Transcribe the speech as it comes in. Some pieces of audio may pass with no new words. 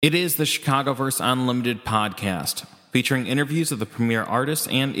It is the Chicagoverse Unlimited podcast, featuring interviews of the premier artists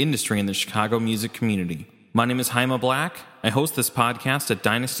and industry in the Chicago music community. My name is Jaime Black. I host this podcast at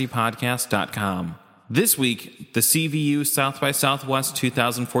dynastypodcast.com. This week, the CVU South by Southwest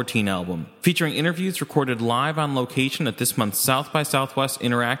 2014 album, featuring interviews recorded live on location at this month's South by Southwest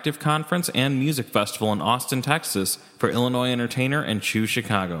Interactive Conference and Music Festival in Austin, Texas, for Illinois entertainer and Choose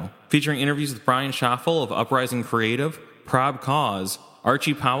Chicago. Featuring interviews with Brian Schopfel of Uprising Creative, Probcause,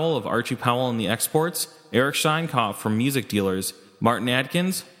 Archie Powell of Archie Powell and the Exports, Eric Sheinkop from Music Dealers, Martin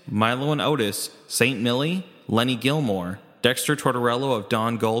Atkins, Milo and Otis, St. Millie, Lenny Gilmore, Dexter Tortoriello of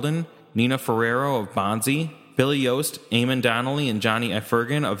Dawn Golden, Nina Ferraro of Bonzie, Billy Yost, Eamonn Donnelly and Jonny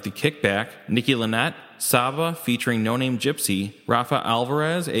Ifergan of the Kickback, Nikki, Lynette, Saba featuring No Name Gypsy, Rafa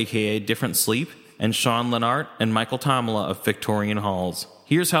Alvarez aka Different Sleep, and Sean Lennart and Michael Jamila of Victorian Halls.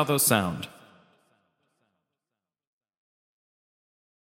 Here's how those sound.